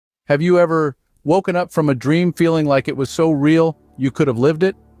Have you ever woken up from a dream feeling like it was so real you could have lived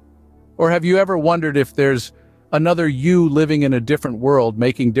it? Or have you ever wondered if there's another you living in a different world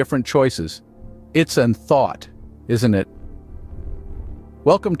making different choices? It's a thought, isn't it?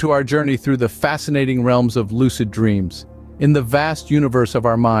 Welcome to our journey through the fascinating realms of lucid dreams. In the vast universe of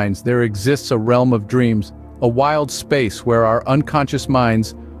our minds, there exists a realm of dreams, a wild space where our unconscious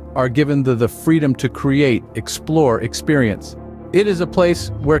minds are given the freedom to create, explore, experience. It is a place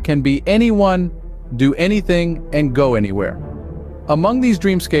where can be anyone, do anything, and go anywhere. Among these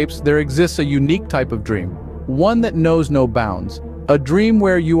dreamscapes, there exists a unique type of dream, one that knows no bounds, a dream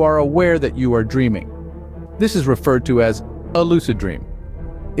where you are aware that you are dreaming. This is referred to as a lucid dream.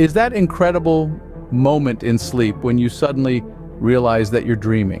 Is that incredible moment in sleep when you suddenly realize that you're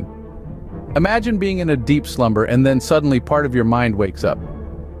dreaming? Imagine being in a deep slumber and then suddenly part of your mind wakes up.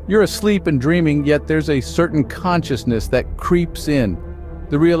 You're asleep and dreaming, yet there's a certain consciousness that creeps in.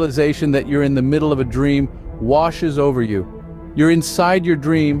 The realization that you're in the middle of a dream washes over you. You're inside your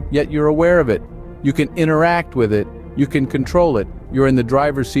dream, yet you're aware of it. You can interact with it. You can control it. You're in the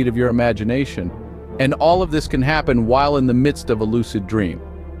driver's seat of your imagination. And all of this can happen while in the midst of a lucid dream.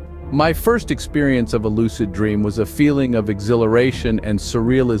 My first experience of a lucid dream was a feeling of exhilaration and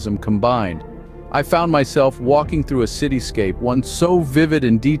surrealism combined. I found myself walking through a cityscape, one so vivid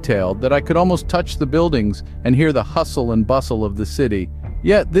and detailed that I could almost touch the buildings and hear the hustle and bustle of the city.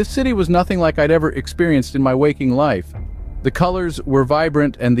 Yet this city was nothing like I'd ever experienced in my waking life. The colors were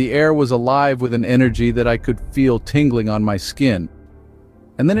vibrant and the air was alive with an energy that I could feel tingling on my skin.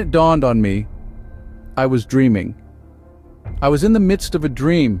 And then it dawned on me, I was dreaming. I was in the midst of a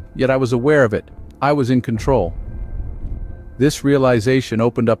dream, yet I was aware of it. I was in control. This realization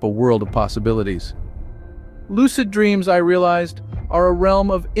opened up a world of possibilities. Lucid dreams, I realized, are a realm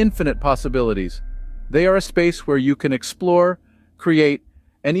of infinite possibilities. They are a space where you can explore, create,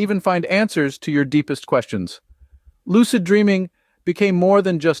 and even find answers to your deepest questions. Lucid dreaming became more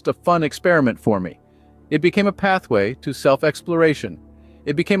than just a fun experiment for me. It became a pathway to self-exploration.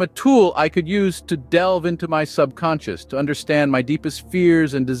 It became a tool I could use to delve into my subconscious, to understand my deepest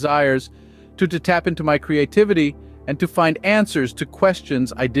fears and desires, to tap into my creativity, and to find answers to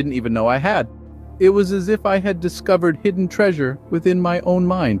questions I didn't even know I had. It was as if I had discovered hidden treasure within my own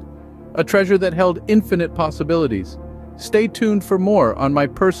mind, a treasure that held infinite possibilities. Stay tuned for more on my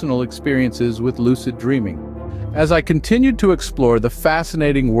personal experiences with lucid dreaming. As I continued to explore the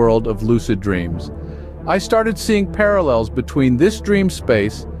fascinating world of lucid dreams, I started seeing parallels between this dream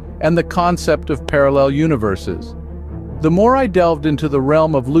space and the concept of parallel universes. The more I delved into the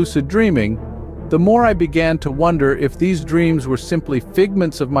realm of lucid dreaming, the more I began to wonder if these dreams were simply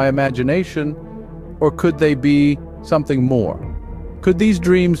figments of my imagination, or could they be something more? Could these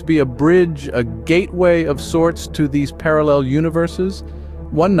dreams be a bridge, a gateway of sorts to these parallel universes?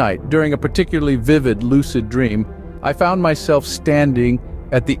 One night, during a particularly vivid lucid dream, I found myself standing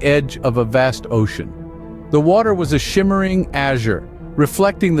at the edge of a vast ocean. The water was a shimmering azure,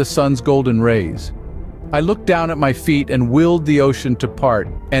 reflecting the sun's golden rays. I looked down at my feet and willed the ocean to part,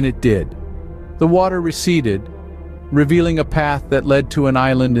 and it did. The water receded, revealing a path that led to an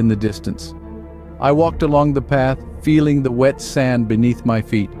island in the distance. I walked along the path, feeling the wet sand beneath my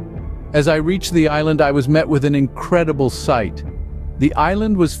feet. As I reached the island, I was met with an incredible sight. The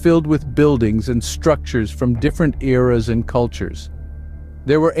island was filled with buildings and structures from different eras and cultures.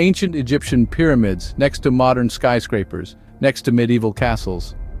 There were ancient Egyptian pyramids next to modern skyscrapers, next to medieval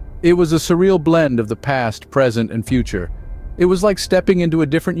castles. It was a surreal blend of the past, present, and future. It was like stepping into a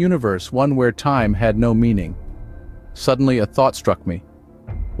different universe, one where time had no meaning. Suddenly, a thought struck me.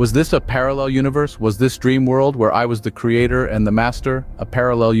 Was this a parallel universe? Was this dream world where I was the creator and the master, a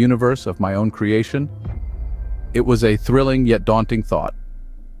parallel universe of my own creation? It was a thrilling yet daunting thought.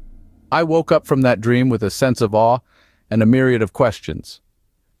 I woke up from that dream with a sense of awe and a myriad of questions.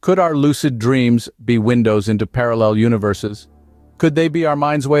 Could our lucid dreams be windows into parallel universes? Could they be our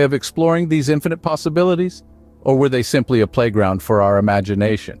mind's way of exploring these infinite possibilities? Or were they simply a playground for our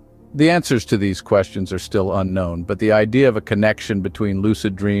imagination? The answers to these questions are still unknown, but the idea of a connection between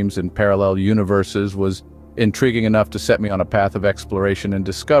lucid dreams and parallel universes was intriguing enough to set me on a path of exploration and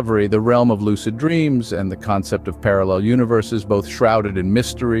discovery. The realm of lucid dreams and the concept of parallel universes, both shrouded in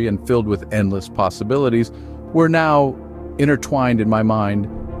mystery and filled with endless possibilities, were now intertwined in my mind.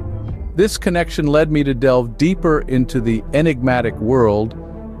 This connection led me to delve deeper into the enigmatic world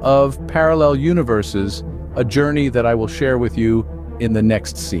of parallel universes, a journey that I will share with you in the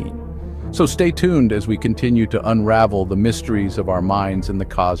next scene. So stay tuned as we continue to unravel the mysteries of our minds and the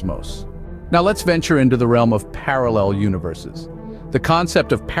cosmos. Now let's venture into the realm of parallel universes. The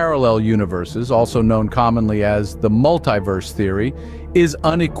concept of parallel universes, also known commonly as the multiverse theory, is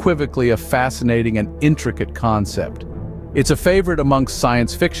unequivocally a fascinating and intricate concept. It's a favorite amongst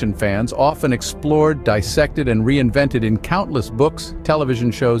science fiction fans, often explored, dissected, and reinvented in countless books,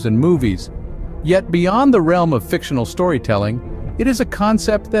 television shows, and movies. Yet beyond the realm of fictional storytelling, it is a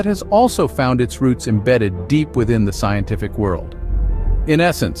concept that has also found its roots embedded deep within the scientific world. In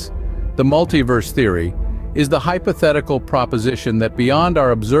essence, the multiverse theory is the hypothetical proposition that beyond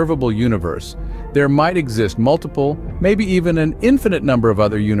our observable universe, there might exist multiple, maybe even an infinite number of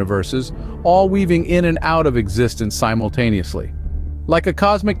other universes, all weaving in and out of existence simultaneously. Like a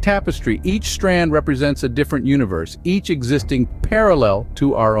cosmic tapestry, each strand represents a different universe, each existing parallel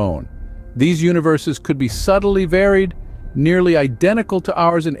to our own. These universes could be subtly varied, nearly identical to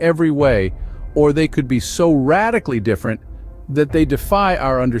ours in every way, or they could be so radically different that they defy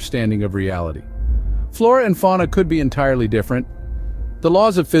our understanding of reality. Flora and fauna could be entirely different. The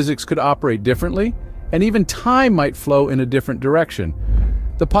laws of physics could operate differently, and even time might flow in a different direction.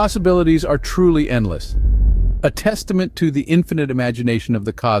 The possibilities are truly endless. A testament to the infinite imagination of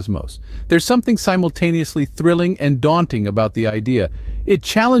the cosmos. There's something simultaneously thrilling and daunting about the idea. It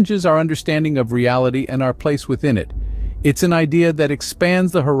challenges our understanding of reality and our place within it. It's an idea that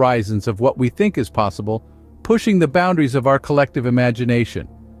expands the horizons of what we think is possible, pushing the boundaries of our collective imagination.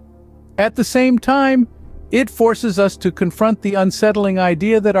 At the same time, it forces us to confront the unsettling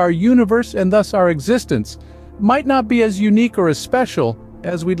idea that our universe, and thus our existence, might not be as unique or as special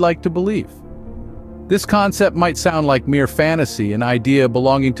as we'd like to believe. This concept might sound like mere fantasy, an idea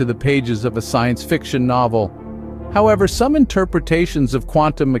belonging to the pages of a science fiction novel. However, some interpretations of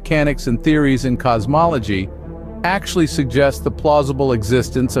quantum mechanics and theories in cosmology actually suggest the plausible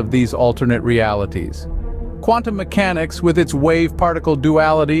existence of these alternate realities. Quantum mechanics, with its wave-particle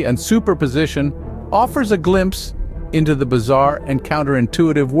duality and superposition, offers a glimpse into the bizarre and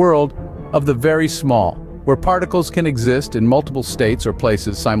counterintuitive world of the very small, where particles can exist in multiple states or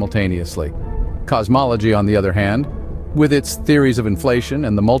places simultaneously. Cosmology, on the other hand, with its theories of inflation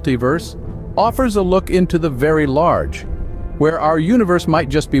and the multiverse, offers a look into the very large, where our universe might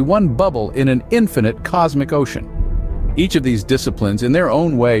just be one bubble in an infinite cosmic ocean. Each of these disciplines, in their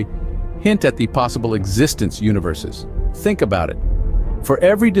own way, hint at the possible existence universes. Think about it. For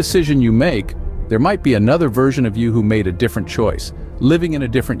every decision you make, there might be another version of you who made a different choice, living in a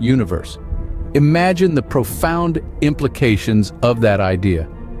different universe. Imagine the profound implications of that idea.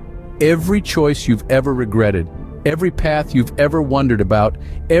 Every choice you've ever regretted, every path you've ever wondered about,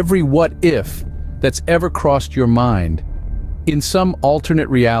 every what if that's ever crossed your mind, in some alternate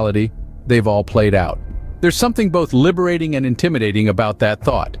reality, they've all played out. There's something both liberating and intimidating about that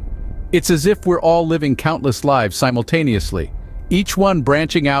thought. It's as if we're all living countless lives simultaneously, each one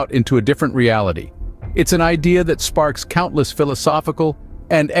branching out into a different reality. It's an idea that sparks countless philosophical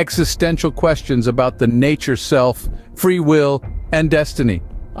and existential questions about the nature self, free will, and destiny.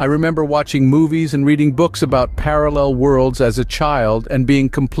 I remember watching movies and reading books about parallel worlds as a child and being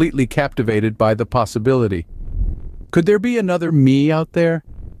completely captivated by the possibility. Could there be another me out there?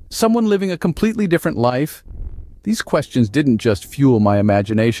 Someone living a completely different life? These questions didn't just fuel my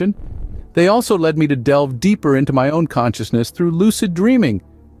imagination. They also led me to delve deeper into my own consciousness through lucid dreaming,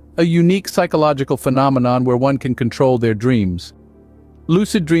 a unique psychological phenomenon where one can control their dreams.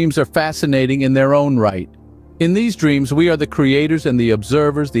 Lucid dreams are fascinating in their own right. In these dreams, we are the creators and the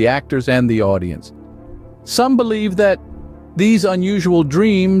observers, the actors and the audience. Some believe that these unusual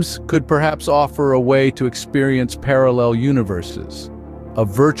dreams could perhaps offer a way to experience parallel universes, a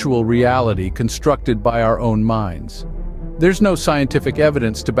virtual reality constructed by our own minds. There's no scientific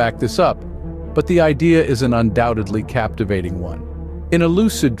evidence to back this up, but the idea is an undoubtedly captivating one. In a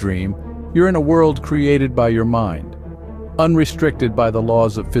lucid dream, you're in a world created by your mind, unrestricted by the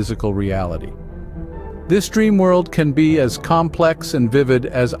laws of physical reality. This dream world can be as complex and vivid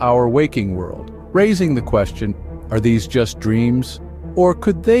as our waking world, raising the question, are these just dreams, or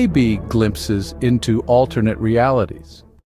could they be glimpses into alternate realities?